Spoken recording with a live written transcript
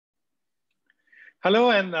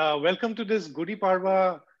Hello and welcome to this Gudi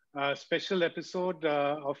Padwa special episode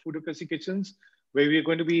of Foodocracy Kitchens, where we're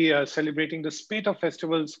going to be celebrating the spate of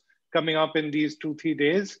festivals coming up in these 3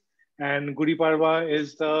 days. And Gudi Padwa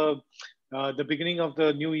is the beginning of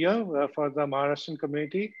the new year for the Maharashtrian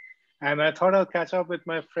community. And I thought I'll catch up with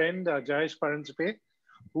my friend Jayesh Paranjape,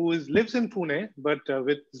 lives in Pune, but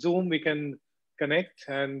with Zoom we can connect.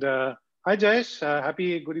 And hi Jayesh,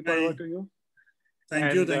 happy Gudi Padwa Hi, to you.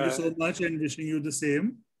 thank you. And Thank you so much and wishing you the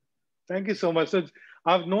same. Thank you so much. So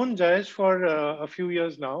I've known Jayesh for a few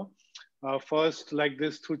years now. First, like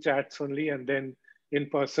this through chats only, and then in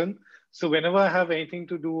person. So whenever I have anything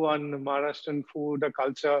to do on Maharashtrian food or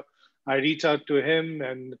culture, I reach out to him,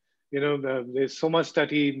 and there's so much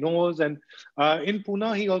that he knows. And in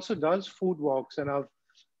Pune, he also does food walks, and I've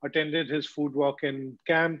attended his food walk in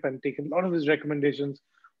camp and taken a lot of his recommendations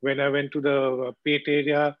when I went to the Pate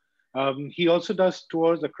area. He also does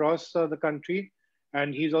tours across the country,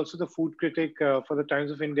 and he's also the food critic for the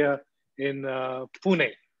Times of India in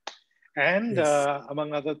Pune. And Yes.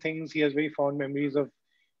 among other things, he has very fond memories of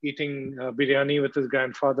eating biryani with his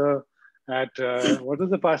grandfather at what was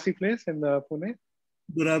the Parsi place in Pune?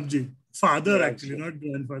 Gurabji. Father, actually, Gurabji. not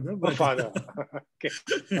grandfather, Oh, but father. Okay.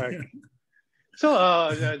 Okay. So,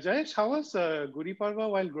 Jayesh, how was Gudi Padwa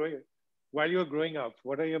while you were growing up?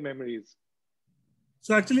 What are your memories?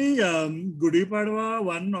 so actually, Gudi Padwa,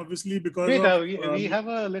 one obviously because Wait, of we have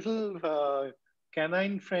a little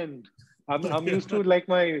canine friend. I'm used to like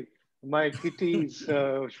my kitty's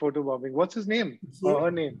photo bombing. What's his name or so,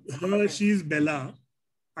 her name? she's Bella.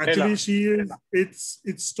 Actually, Bella. she is.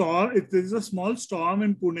 It's storm. There's a small storm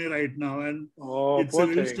in Pune right now, and Oh, it's a poor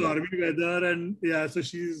very thing. stormy weather. And yeah, so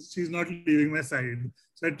she's not leaving my side.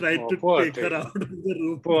 So I tried Oh, to poor take her thing. out of the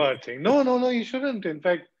room. Poor thing. No, no, no, you shouldn't. In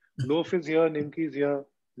fact, Loaf is here, Nimki is here.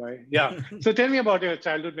 Yeah. So tell me about your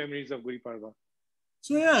childhood memories of Gudi Padwa.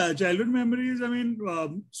 So yeah, childhood memories. I mean,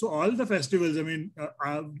 so all the festivals. I mean,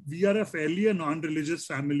 we are a fairly a non-religious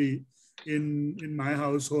family in my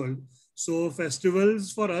household. So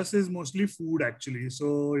festivals for us is mostly food actually.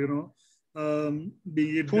 So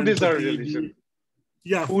be it Food is our Ganpati, be religion. it,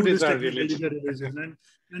 yeah, Food food is is our technically religion. the religion,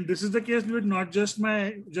 and this is the case with not just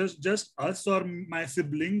my just us or my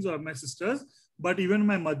siblings or my sisters, but even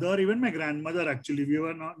my mother, even my grandmother. Actually, we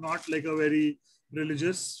were not like a very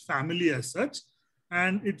religious family as such,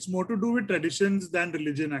 and it's more to do with traditions than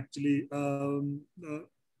religion actually.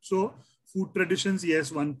 So food traditions,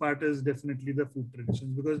 yes, one part is definitely the food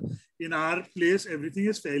traditions, because in our place everything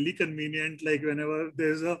is fairly convenient. Like whenever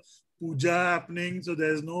there's a puja happening, so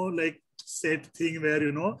there's no like set thing where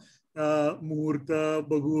muhurta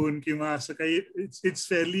bagun kima असं काही. It's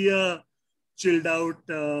fairly a chilled out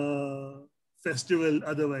festival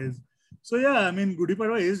otherwise. So yeah, I mean, Gudi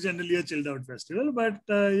Padwa is generally a chilled out festival, but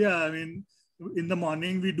yeah, I mean, in the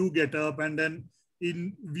morning we do get up, and then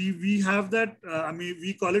we have that. I mean,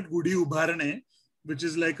 we call it Gudi Ubharane, which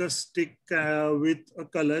is like a stick with a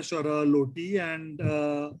kalash or a loti and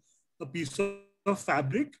a piece of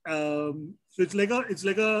fabric. So it's like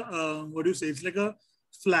a what do you say? It's like a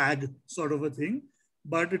flag sort of a thing,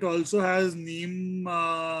 but it also has neem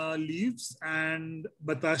leaves and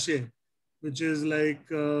batashe, which is like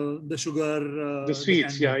the sugar, The the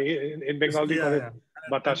sweets, yeah. candy. In Bengal, we call Yeah, it yeah.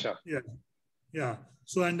 And batasha. yeah, yeah.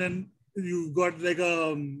 So and then you've got like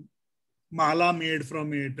a mala made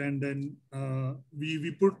from it, and then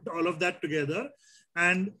we put all of that together,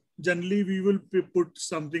 and generally we will put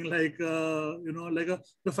something like like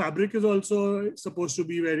the fabric is also supposed to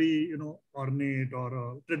be very ornate or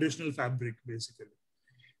a traditional fabric basically.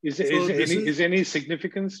 So this is Is there any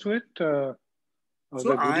significance to it? Or so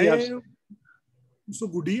the Gudi have?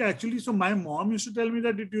 Gudi actually. So my mom used to tell me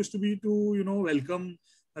that it used to be to welcome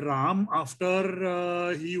Ram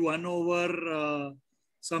after he won over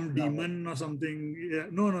some Rama. demon or something. Yeah,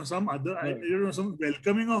 no, some other, No. some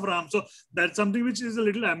welcoming of Ram. So that's something which is a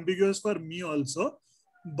little ambiguous for me also,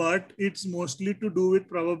 but it's mostly to do with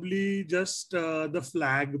probably just the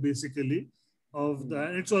flag basically of Hmm. the.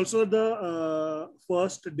 It's also the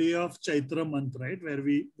first day of Chaitra month, right, where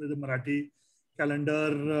the Marathi calendar,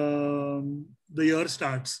 the year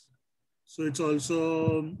starts. So it's also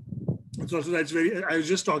that's very. I was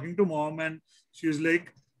just talking to mom, and she was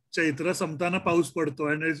like, "Chaitra samtana paus padto,"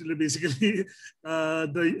 and it's basically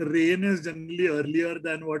the rain is generally earlier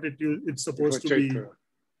than what it's Before supposed to be. Chaitra.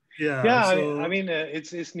 Yeah. Yeah, I So mean,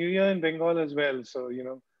 it's New Year in Bengal as well. So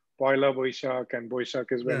Poila Boishak, and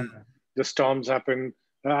Boishak is when yeah, the storms happen.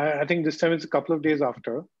 I think this time it's a couple of days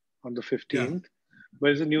after, on the yeah. 15th.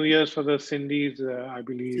 But it's a New Year's for the Sindhis, I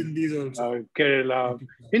believe, Indies also. Kerala.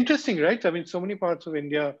 Interesting, right? I mean, so many parts of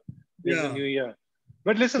India, there's a Yeah. New Year.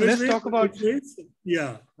 But listen, So let's talk about.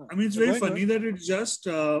 yeah. I mean, it's very Go funny ahead. that it's just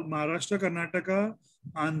Maharashtra, Karnataka,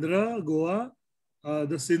 Andhra, Goa,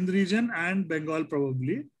 the Sindh region, and Bengal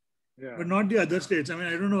probably, Yeah. but not the other states. I mean,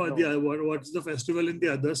 I don't know No. what's the festival in the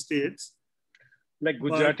other states, Like but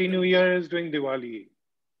Gujarati New Year is doing Diwali,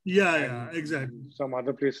 yeah, and exactly. some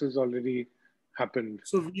other places already happened.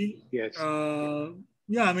 So we, Yes.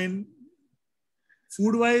 yeah, I mean,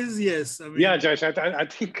 food wise, yes. I Yeah, mean, Josh, I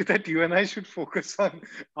think that you and I should focus on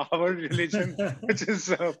our religion, which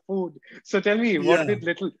is food. So tell me, yeah.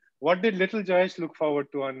 what did little Josh look forward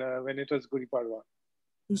to on when it was Gudi Padwa?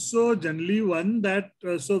 So generally, one that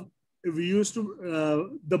so we used to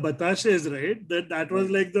the batashes, right? That was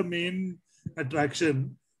Hmm. like the main attraction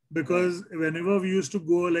Yeah. because whenever we used to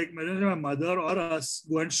go, like whenever my mother or us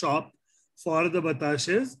go and shop for the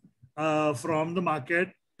batashes from the market.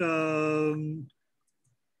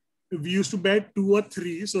 We used to buy two or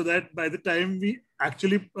three so that by the time we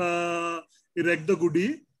actually erect the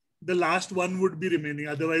goodie, the last one would be remaining.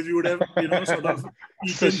 Otherwise, we would have, sort of So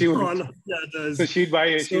eaten she would, all of the so others. she'd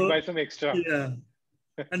So, buy some extra. yeah.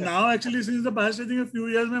 And now, actually, since the past, I think a few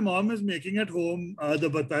years, my mom is making at home the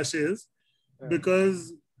batashes Yeah.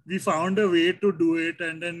 because we found a way to do it.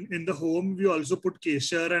 And then in the home, we also put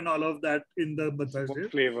kesher and all of that in the More batashes. So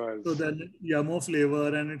flavors. then, yeah, more flavor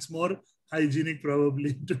and it's more hygienic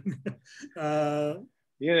probably. uh,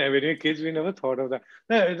 Yeah, when we were kids, we never thought of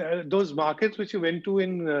that. Those markets which you went to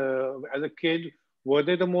in as a kid, were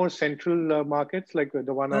they the more central markets, like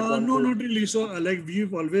the one I'd gone no, to? not really. So, like,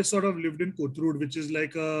 we've always sort of lived in Kothurud, which is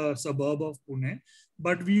like a suburb of Pune.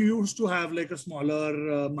 But we used to have like a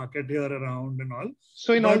smaller market here around and all.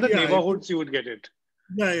 So in all But the yeah, neighborhoods, you would get it.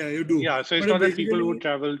 yeah, you do. Yeah, so it's But not that people would basically,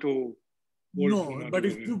 travel to old no. Pune to But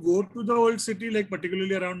if visit. you go to the old city, like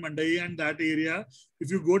particularly around Mandai and that area,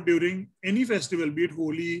 if you go during any festival, be it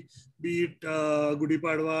Holi, be it Gudi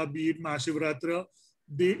Padwa, be it Mahashivratri,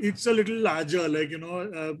 it's a little larger. Like,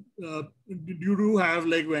 you do have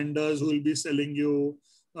like vendors who will be selling you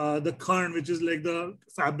the khan, which is like the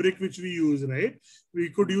fabric which we use, right? We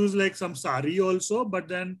could use like some sari also, but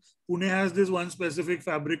then Pune has this one specific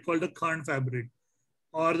fabric called the khan fabric,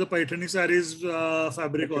 or the Paithani sarees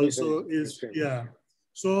fabric Actually, so also it's is, famous. yeah.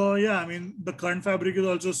 So yeah, I mean the current fabric is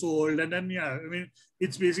also sold, and then yeah, I mean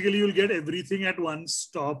it's basically you'll get everything at one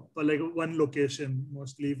stop, like one location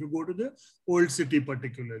mostly. If you go to the old city,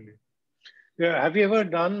 particularly. Yeah, have you ever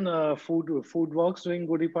done food walks during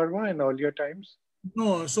Gudi Padwa in earlier times?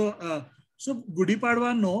 No, so Gudi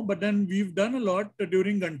Padwa no, but then we've done a lot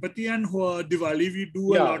during Ganpati and Diwali. We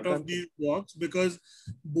do a Yeah, lot of these walks because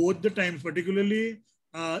both the times, particularly,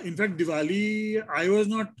 in fact, Diwali, I was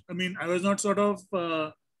not. I mean, I was not sort of.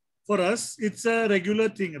 For us, it's a regular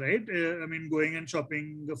thing, right? I mean, going and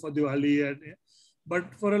shopping for Diwali,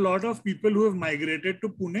 but for a lot of people who have migrated to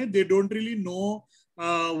Pune, they don't really know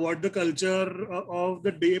what the culture of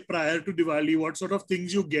the day prior to Diwali, what sort of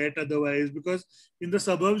things you get otherwise, because in the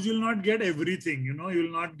suburbs you'll not get everything,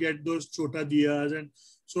 you'll not get those chota diyas. And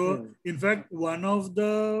so hmm. in fact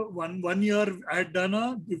one year I had done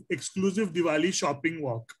a exclusive Diwali shopping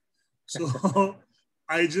walk. So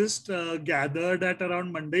I just gathered at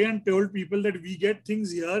around Monday and told people that we get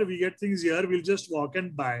things here, we'll just walk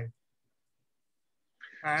and buy.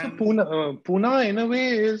 So And Pune in a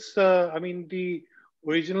way is, I mean, the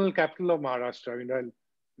original capital of Maharashtra. I mean,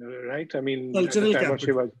 right? I mean, at the cultural time of capital.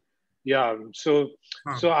 Shiva. Yeah. So,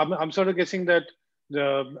 Huh. so I'm sort of guessing that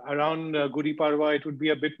around Gudi Padwa, it would be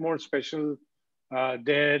a bit more special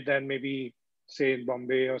there than maybe say in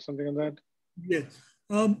Bombay or something like that. Yes.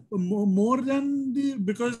 More than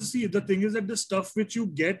because see, the thing is that the stuff which you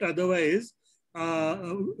get otherwise,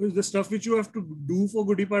 the stuff which you have to do for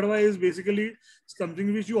Gudi Padwa is basically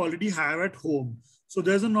something which you already have at home. So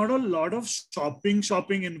there's not a lot of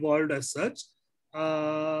shopping involved as such,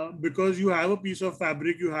 because you have a piece of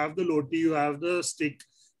fabric, you have the loti, you have the stick,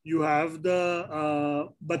 you have the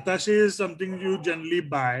batashe is something you generally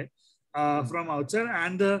buy Hmm. from outside,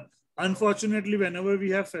 and unfortunately, whenever we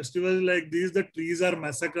have festivals like these, the trees are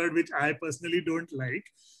massacred, which I personally don't like.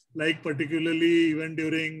 Like particularly even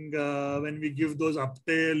during when we give those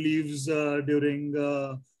upte leaves during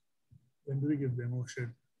when do we give them? Oh shit,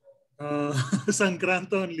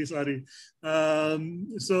 Sankranta only. Sorry.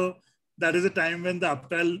 So that is a time when the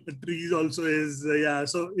uptal trees also is yeah.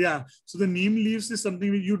 So yeah. So the neem leaves is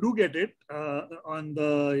something you do get it on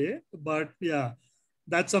the yeah, but yeah,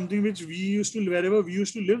 that's something which we used to, wherever we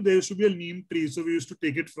used to live, there used to be a neem tree, so we used to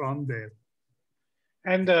take it from there.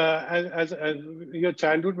 And as your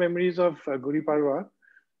childhood memories of Gudi Padwa,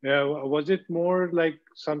 was it more like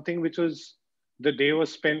something which was the day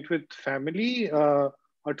was spent with family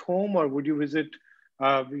at home, or would you visit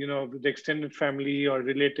the extended family or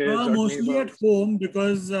relatives or Mostly at neighbors? home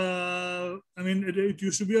because I mean it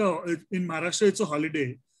used to be in Maharashtra it's a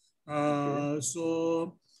holiday, Okay.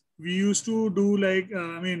 so we used to do like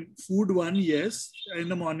I mean food one, yes, in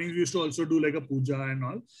the mornings we used to also do like a puja and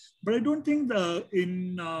all, but I don't think I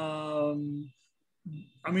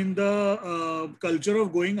mean the culture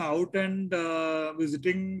of going out and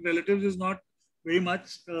visiting relatives is not very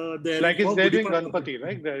much there Like it's for they're Gudi doing Padwa. Ganpati,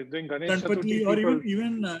 right? They're doing Ganesh Ganpati Chaturthi. or People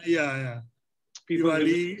even yeah. people visit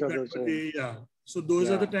each Diwali, other's home. Ganpati, yeah. So those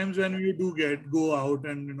are the Yeah. times when we do go out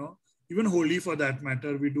and even Holi for that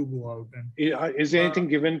matter, we do go out and Is there uh, anything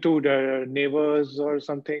given to the neighbors or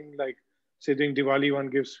something like, say, during Diwali one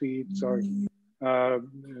gives sweets or uh,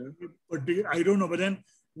 but I don't know. But then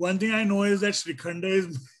one thing I know is that Shrikhanda is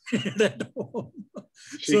made at home.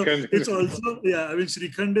 So Shrikand? it's also yeah. I mean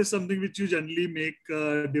Shrikhand is something which you generally make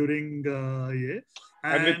during yeah,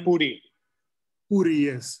 And with and puri. Puri,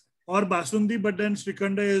 yes. Or Basundi, but then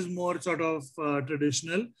Srikhanda is more sort of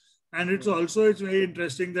traditional. And Hmm. it's very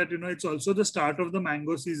interesting that, it's also the start of the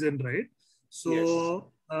mango season, right? Yes.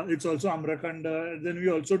 So it's also Amrakanda. Then we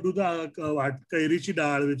also do the Kairichi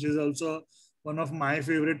dal, which is also one of my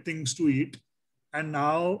favorite things to eat. And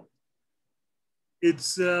now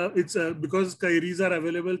it's because kairis are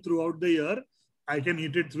available throughout the year. I can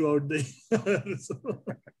eat it throughout the year. So,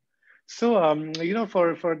 So,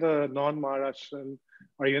 for the non-Maharashtrian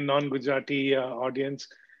or even non-Gujarati audience,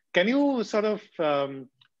 can you sort of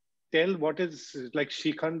tell what is like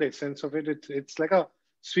Shrikhand, the essence of it? It's like a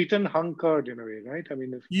sweetened hung curd in a way, right? I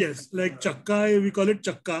mean, if yes, like chakka, we call it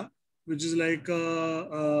chakka, which is like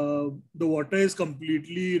the water is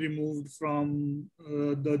completely removed from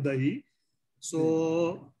the dahi. hmm,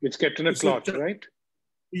 So, it's kept in a so cloth, right?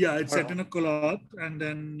 yeah, it's set Or, in a cloth, and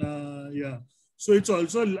then yeah. So it's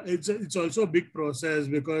also a big process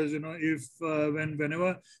because if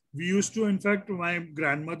whenever we used to, in fact, my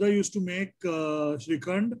grandmother used to make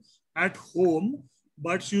shrikhand at home,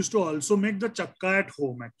 but she used to also make the chakka at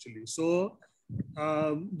home actually. So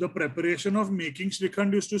the preparation of making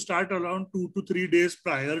Shrikhand used to start around 2 to 3 days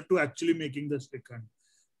prior to actually making the Shrikhand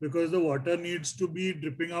because the water needs to be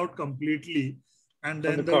dripping out completely. And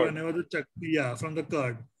from the then curd. whenever the chakka, yeah, from the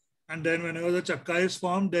curd. And then whenever the chakka is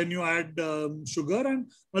formed, then you add sugar and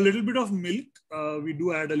a little bit of milk. We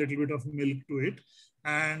do add a little bit of milk to it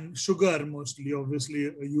and sugar mostly, obviously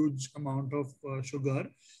a huge amount of sugar.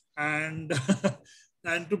 And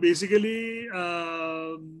and to basically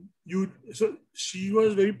so she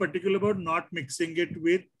was very particular about not mixing it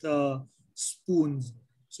with spoons,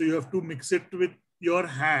 so you have to mix it with your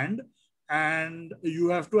hand, and you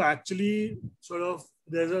have to actually sort of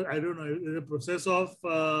there's a I don't know there's a process of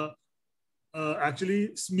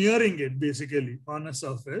actually smearing it basically on a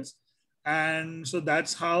surface, and so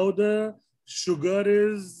that's how the sugar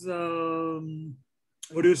is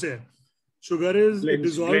what do you say, sugar is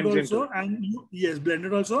dissolved Blends into also, it. and yes,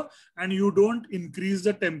 blended also, and you don't increase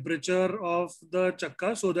the temperature of the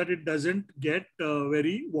chakka so that it doesn't get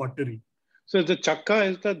very watery, So the chakka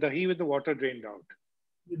is the dahi with the water drained out.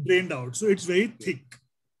 drained out, so it's very Okay. thick.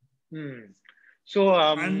 Hmm. So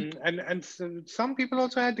And and some people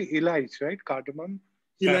also add the elites, right? Cardamom,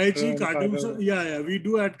 Ilaichi, saffron cardamom. So, powder, yeah, we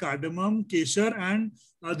do add cardamom, kesar, and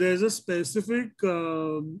there's a specific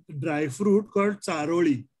dry fruit called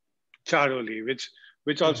charoli. charoli, which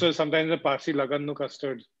Yeah, also is sometimes a Parsi lagannu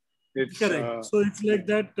custard. It's correct. So it's like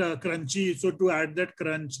that crunchy. So to add that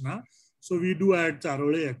crunch, so we do add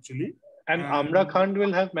charoli actually, and and amrakhand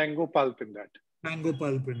will have mango pulp in that. mango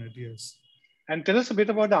pulp in it. Yes. And tell us a bit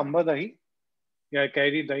about the amba dahi. Yeah,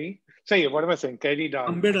 kairi dahi. Say, what am I saying? Kairi dal.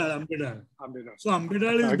 Ambedal, ambedal. Ambe dal. So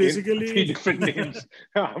ambedal is Again, three basically different names.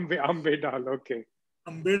 Ambe dal. Okay.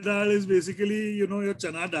 Ambed dal is basically, your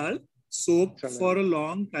chana dal soaked Chana. for a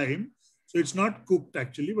long time. So it's not cooked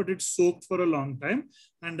actually, but it's soaked for a long time.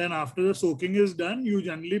 And then after the soaking is done, you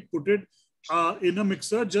generally put it in a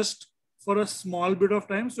mixer just for a small bit of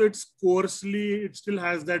time. So it's coarsely, it still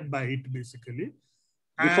has that bite basically.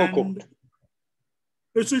 Before And cooked.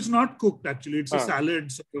 so it's not cooked actually. It's a Ah.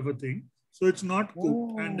 salad sort of a thing. So it's not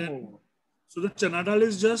cooked. And then, Oh. so the chana dal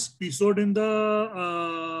is just pisoed in the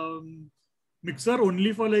mixer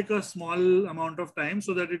only for like a small amount of time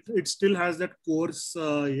so that it still has that coarse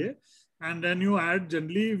yeah. And then you add,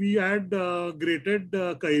 generally we add grated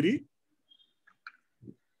kairi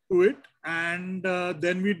to it, and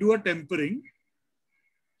then we do a tempering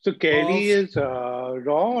So kairi of is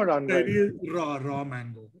raw or kairi, unripe? raw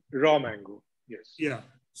mango. Raw mango. Yes. Yeah.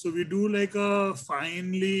 So we do like a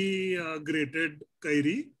finely grated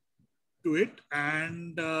kairi to it,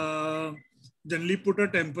 and generally put a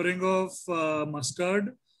tempering of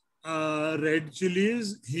mustard red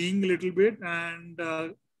chilies, hing little bit, and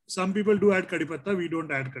some people do add kadhi patta. We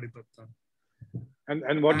don't add kadhi patta.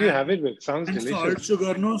 And what do you have it with? Sounds and delicious. Salt,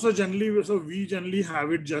 sugar. No, so we generally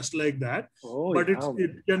have it just like that. Oh, but yeah.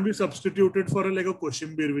 it can be substituted for like a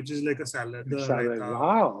koshimbir, which is like a salad.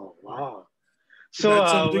 Wow, wow. So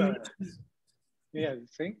that's something. Yeah,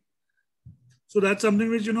 see. So that's something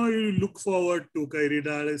which you look forward to. Kairi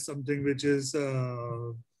dal is something which is,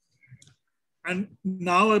 and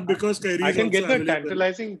now because kairi I is can also get the available,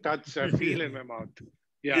 tantalizing touch feel in my mouth.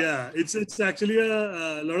 Yeah, it's actually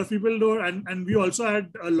a lot of people do, and we also add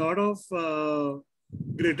a lot of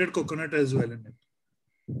grated coconut as well in it.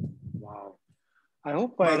 Wow. I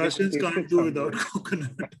hope Maharashtrians can't do without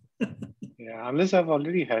coconut. Yeah, unless I've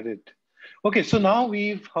already had it. Okay, so now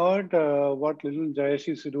we've heard what little Jayesh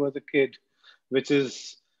used to do as a kid, which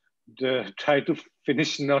is try to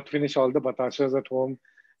not finish all the batashas at home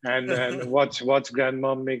and watch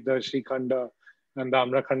grandmom make the Shrikhanda and the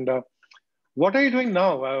Amrakhanda. What are you doing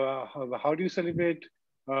now? How do you celebrate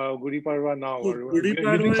Gudi Padwa now? So Gudi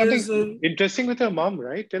You're doing Padwa something interesting with your mom,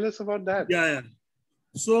 right? Tell us about that. Yeah.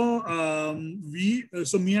 So me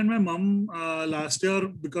and my mom last year,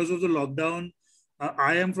 because of the lockdown,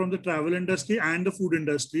 I am from the travel industry and the food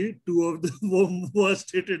industry, two of the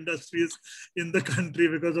worst hit industries in the country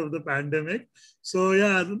because of the pandemic. So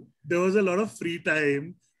yeah, there was a lot of free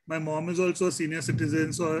time. My mom is also a senior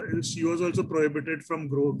citizen, so she was also prohibited from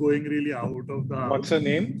going really out of the house. What's her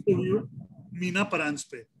name? So Meena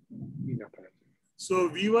Paranjape. Meena Paranjape. So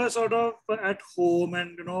we were sort of at home,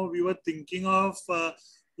 and we were thinking of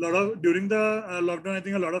during the lockdown. I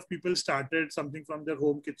think a lot of people started something from their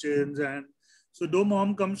home kitchens, and so though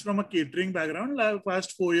mom comes from a catering background,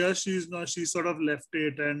 past 4 years she sort of left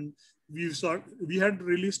it, and we had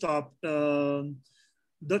really stopped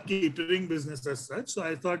the catering business as such. So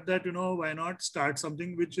I thought that why not start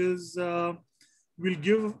something which is will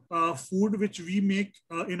give food which we make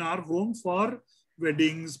in our home for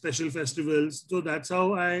weddings, special festivals. So that's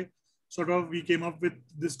how we came up with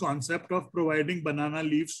this concept of providing banana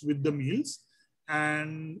leaves with the meals.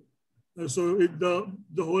 And so the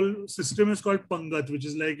whole system is called pangat, which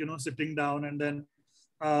is like, sitting down and then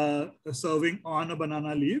serving on a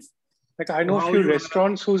banana leaf. Like I know a few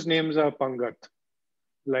restaurants whose names are pangat.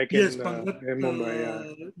 Like yes, in pangat,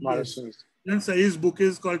 Mumbai, Maharashtra. Yes. And Sai's book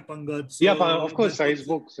is called Pangat. So yeah, of course, Sai's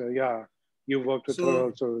books. Yeah, you worked with her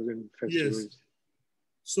also in festivals. Yes.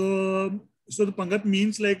 So the pangat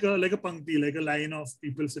means like a pankti, like a line of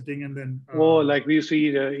people sitting, and then like we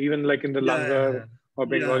see even like in the langar or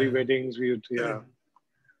Bengali weddings, we would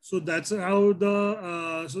So that's how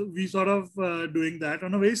so we sort of doing that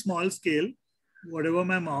on a very small scale. Whatever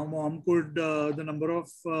my mom could, the number of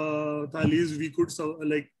thalis we could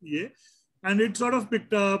and it sort of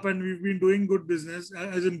picked up, and we've been doing good business,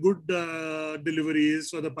 as in good deliveries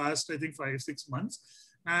for the past, I think, 5-6 months.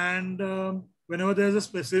 And whenever there's a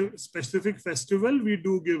specific festival, we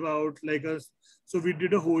do give out so we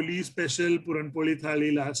did a Holi special Puran Poli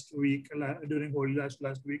Thali last week, during Holi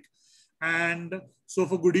last week. And so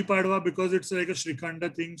for Gudi Padwa, because it's like a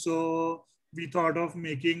Shrikhanda thing, so we thought of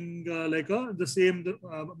making the same,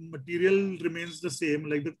 material remains the same,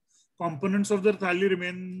 like the components of the thali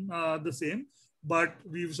remain the same, but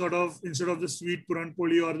we've sort of, instead of the sweet Puran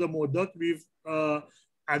Poli or the Modak, we've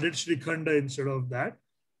added Shrikhanda instead of that.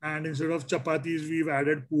 And instead of chapatis, we've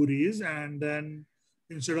added puris. And then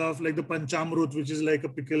instead of like the panchamrut, which is like a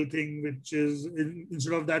pickle thing, which is,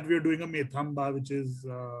 instead of that, we're doing a methamba, which is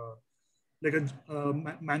like a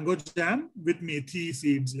mango jam with methi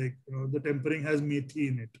seeds. Like, the tempering has methi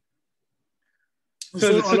in it.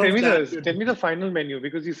 So tell me the final menu,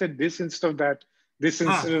 because you said this instead of that, this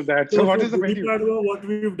instead of that. So what is the menu? What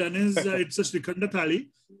we've done is it's a Shrikhanda thali.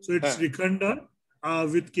 So it's Shrikhanda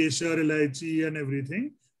with kesar, elaichi and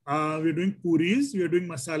everything. We're doing puris. We're doing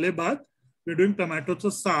masale bath. We're doing tomato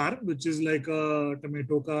sar, which is like a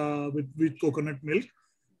tomato with coconut milk.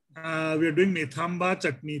 We are doing methamba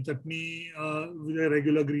chutney with a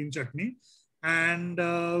regular green chutney, and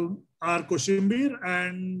our koshimbir,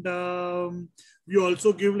 and we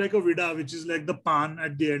also give like a vida, which is like the pan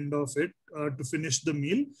at the end of it to finish the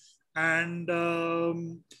meal. And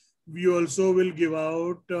we also will give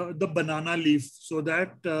out the banana leaf, so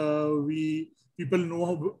that people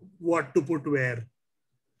know what to put where.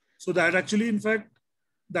 So that actually, in fact,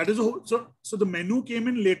 that is so the menu came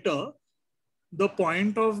in later. The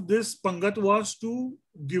point of this pangat was to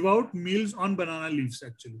give out meals on banana leaves,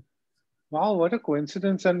 actually. Wow, what a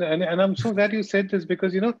coincidence. And I'm so glad you said this,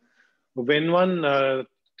 because, when one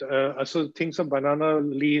also thinks of banana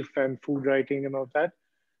leaf and food writing and all that,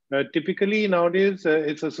 typically nowadays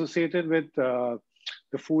it's associated with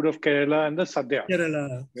the food of Kerala and the sadhya.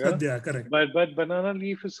 Kerala, Yeah, Sadhya, correct. but banana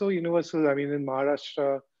leaf is so universal. I mean, in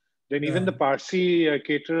Maharashtra, then even the Parsi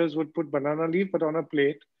caterers would put banana leaf, but on a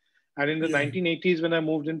plate. And in the 1980s, when I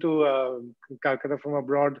moved into Calcutta from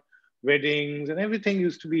abroad, weddings and everything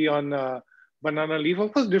used to be on banana leaf.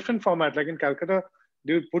 Of course, different format. Like in Calcutta,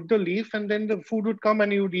 they would put the leaf and then the food would come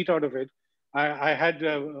and you would eat out of it. I had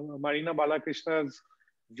Marina Balakrishna's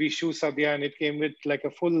Vishu Sadhya, and it came with like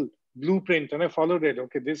a full blueprint, and I followed it.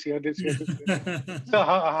 Okay, this year, this year, this year. So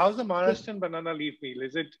how's the Maharashtrian banana leaf meal?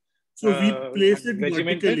 Is it So we place it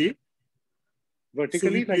regimented?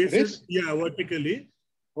 Vertically, like this? Vertically.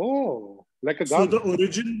 Oh, like a gun. So the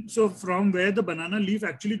origin, so from where the banana leaf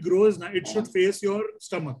actually grows, now it should face your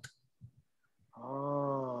stomach.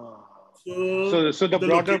 Ah. So the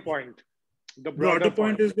broader point. The broader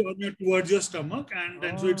point is towards your stomach, and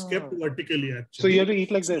then so it's kept vertically actually. So you have to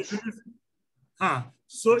eat like this.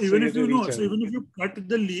 So even if you cut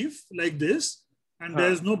the leaf like this, and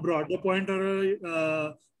there's no broader point, or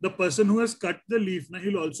the person who has cut the leaf, now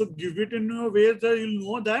he'll also give it in a way that you'll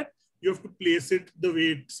know that you have to place it the way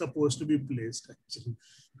it's supposed to be placed actually.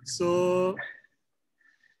 So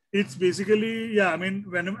it's basically, I mean,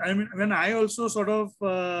 when I also sort of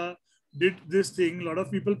did this thing, a lot of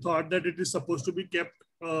people thought that it is supposed to be kept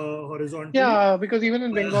horizontally. Yeah, because even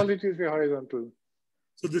in Bengal it is horizontal.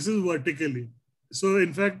 So this is vertically. So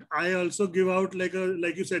in fact, I also give out like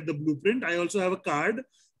you said, the blueprint. I also have a card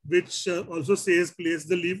which also says place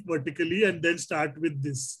the leaf vertically and then start with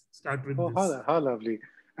this. How lovely.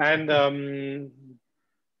 And and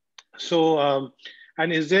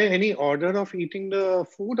is there any order of eating the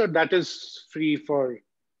food, or that is free for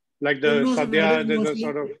like the sadhya? There's a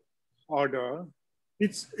sort of order.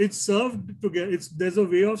 It's served together. There's a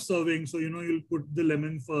way of serving. So you'll put the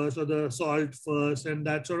lemon first or the salt first and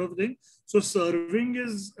that sort of thing. So serving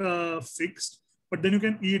is fixed, but then you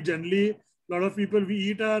can eat. Generally, a lot of people, we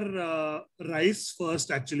eat our rice first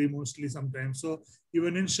actually, mostly sometimes. So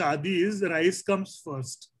even in shadis, the rice comes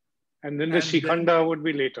first. And then the shikhanda would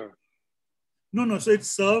be later. No. So it's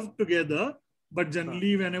served together. But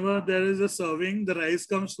generally, whenever there is a serving, the rice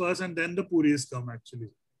comes first and then the puris come actually.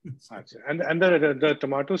 And the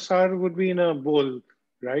tomato sour would be in a bowl,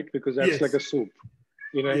 right? Because that's like a soup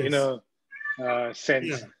in a sense.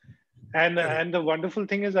 Yeah. And the wonderful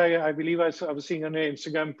thing is, I believe I was seeing on your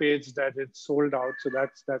Instagram page that it's sold out. So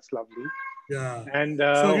that's lovely. Yeah. And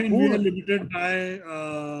so again, we are limited by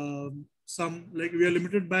we are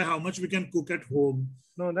limited by how much we can cook at home.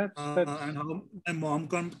 No, that's and how my mom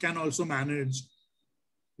can also manage.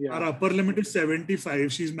 Yeah. Our upper limit is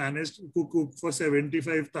 75. She's managed to cook for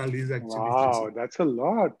 75 thalis actually. Wow, that's a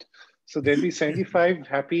lot. So there'll be 75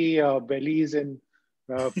 happy bellies in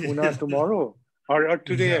Pune tomorrow. Or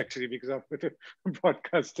today actually, because the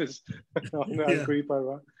broadcast is on Gudi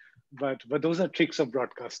Padwa. But those are tricks of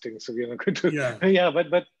broadcasting. So we're not going to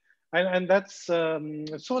but that's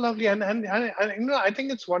so lovely. And I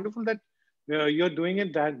think it's wonderful that you're doing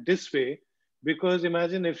it this way. Because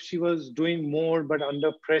imagine if she was doing more, but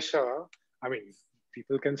under pressure. I mean,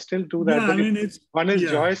 people can still do that. But if one is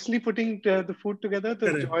joyously putting the food together,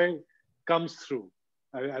 the joy comes through.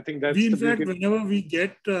 I think that's in fact, whenever we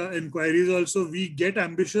get inquiries also, we get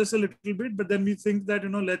ambitious a little bit, but then we think that,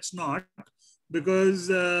 let's not. Because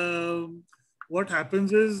what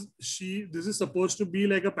happens is this is supposed to be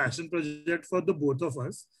like a passion project for the both of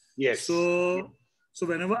us. Yes. So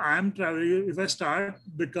whenever I'm traveling, if I start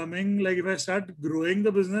growing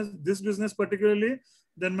this business particularly,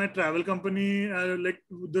 then my travel company, like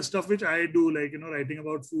the stuff which I do, like, writing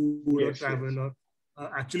about food or travel or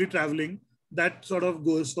actually traveling, that sort of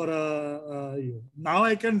goes for a year. Now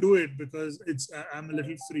I can do it because I'm a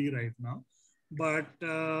little free right now. But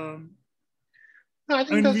I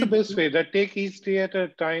think that's the best way. That take each day at a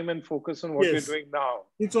time and focus on what you're doing now.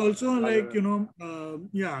 It's also like,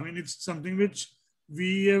 it's something which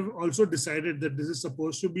we have also decided that this is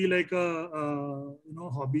supposed to be like a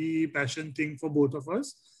hobby, passion thing for both of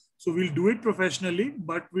us. So we'll do it professionally,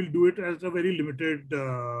 but we'll do it at a very limited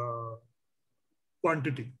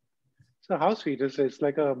quantity. So how sweet is it? It's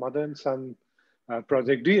like a mother and son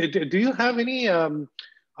project. Do you have any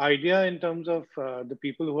idea in terms of the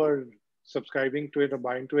people who are subscribing to it or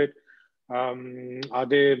buying to it? Are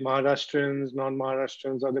they Maharashtrians,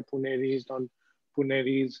 non-Maharashtrians? Are they Puneris,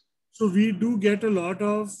 non-Puneris? So we do get a lot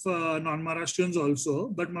of non-Maharashtrians also,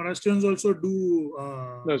 but Maharashtrians also do...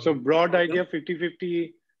 so broad idea,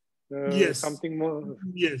 50-50, something more?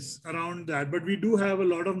 Yes, around that. But we do have a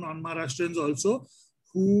lot of non-Maharashtrians also,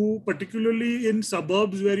 who particularly in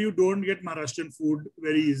suburbs where you don't get Maharashtrian food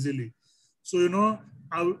very easily. So,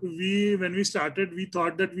 when we started, we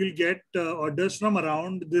thought that we'll get orders from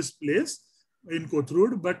around this place in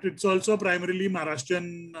Kothurud, but it's also primarily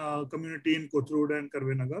Maharashtrian community in Kothurud and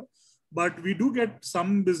Karvenagar. But we do get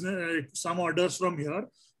some some orders from here.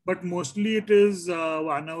 But mostly it is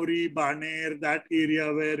Vanauri, Baner, that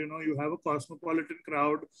area where you have a cosmopolitan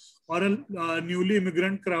crowd or a newly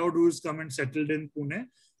immigrant crowd who's come and settled in Pune,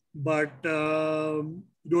 but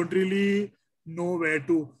don't really know where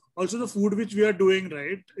to. Also, the food which we are doing,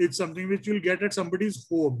 right, it's something which you'll get at somebody's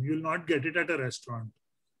home. You'll not get it at a restaurant.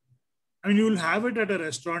 I mean, you'll have it at a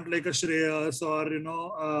restaurant like a Shreyas or,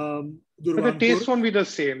 Durvanpur. But the taste won't be the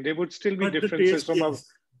same. There would still be differences from a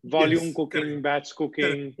volume cooking, batch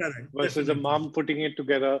cooking versus a mom putting it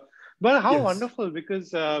together. But how wonderful,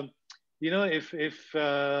 because, if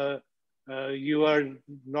you are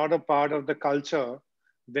not a part of the culture,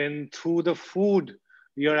 then through the food,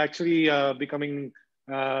 you're actually becoming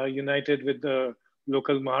united with the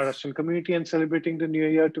local Maharashtrian community and celebrating the New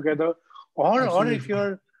Year together. Or if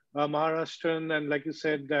you're Maharashtrian and like you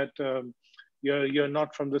said that you're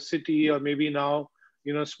not from the city, or maybe now,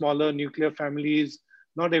 smaller nuclear families,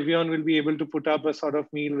 not everyone will be able to put up a sort of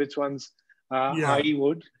meal which once I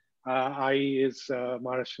would. I is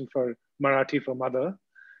Maharashtrian for Marathi for mother.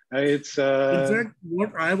 It's in fact,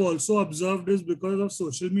 what I've also observed is because of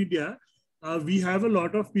social media, we have a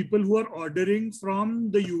lot of people who are ordering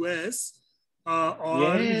from the US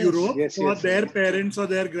or Europe for their parents or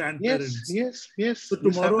their grandparents. Yes. So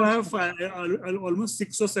tomorrow I have almost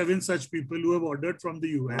 6 or 7 such people who have ordered from the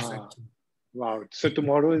US. Actually. Wow. So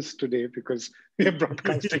tomorrow is today because we are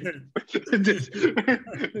broadcasting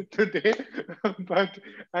today. But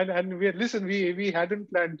and we hadn't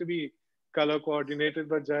planned to be color coordinated,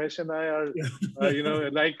 but Jayesh and I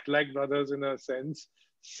are like brothers in a sense.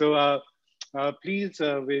 So please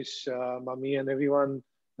wish Mummy and everyone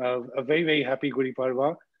a very, very happy Gudi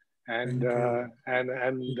Padwa, and I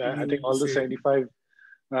think all the 75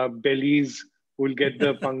 bellies who will get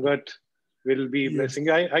the pangat will be blessing.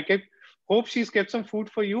 I hope she's kept some food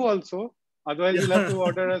for you also. Otherwise, you'll have to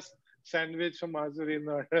order a sandwich from Marzurin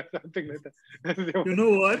or something like that. You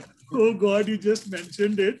know what? Oh God, you just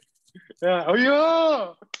mentioned it. Yeah. Oh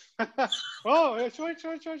yeah. Oh, show it.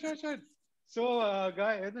 So,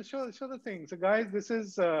 guys, show the thing. So, guys, this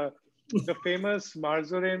is the famous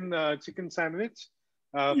Marzurin chicken sandwich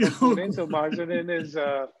from Pune. So, Marzurin is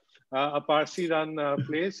a Parsi-run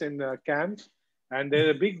place in camp, and there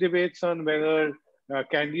are big debates on whether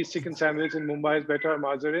Candy's chicken sandwich in Mumbai is better or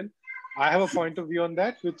Marzurin. I have a point of view on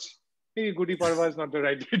that, which maybe Gudi Padwa is not the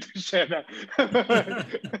right way to share that.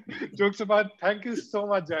 Jokes apart, thank you so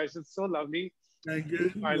much, Jayesh. It's so lovely. Thank you.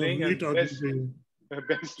 Smiling and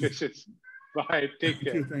best wishes. Bye. Take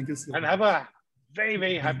care. Thank you so much. And have a very,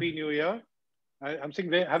 very happy New Year. I'm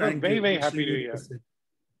saying have a very, very happy New Year.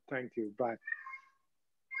 Thank you. Bye.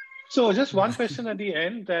 So just one question at the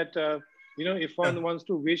end that, if one wants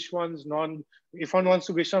to wish our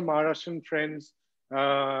Maharashtrian friends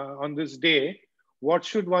on this day, what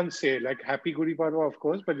should one say? Like happy Gudi Padwa, of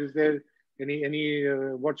course, but is there any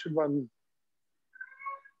what should one?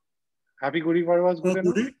 Happy Gudi Padwa is good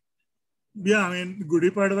enough? Yeah, I mean, Gudi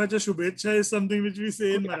Padwacha Shubhecha is something which we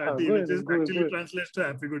say in Marathi, which is actually translates to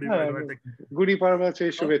Happy Gudi Padwa. Gudi Padwa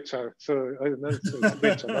says Shubhecha. So,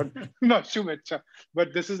 Shubhecha, not Shubhecha.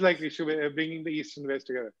 But this is like bringing the East and West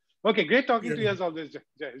together. Okay, great talking to you as always,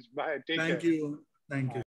 Jayesh. Bye. Take care. Thank you.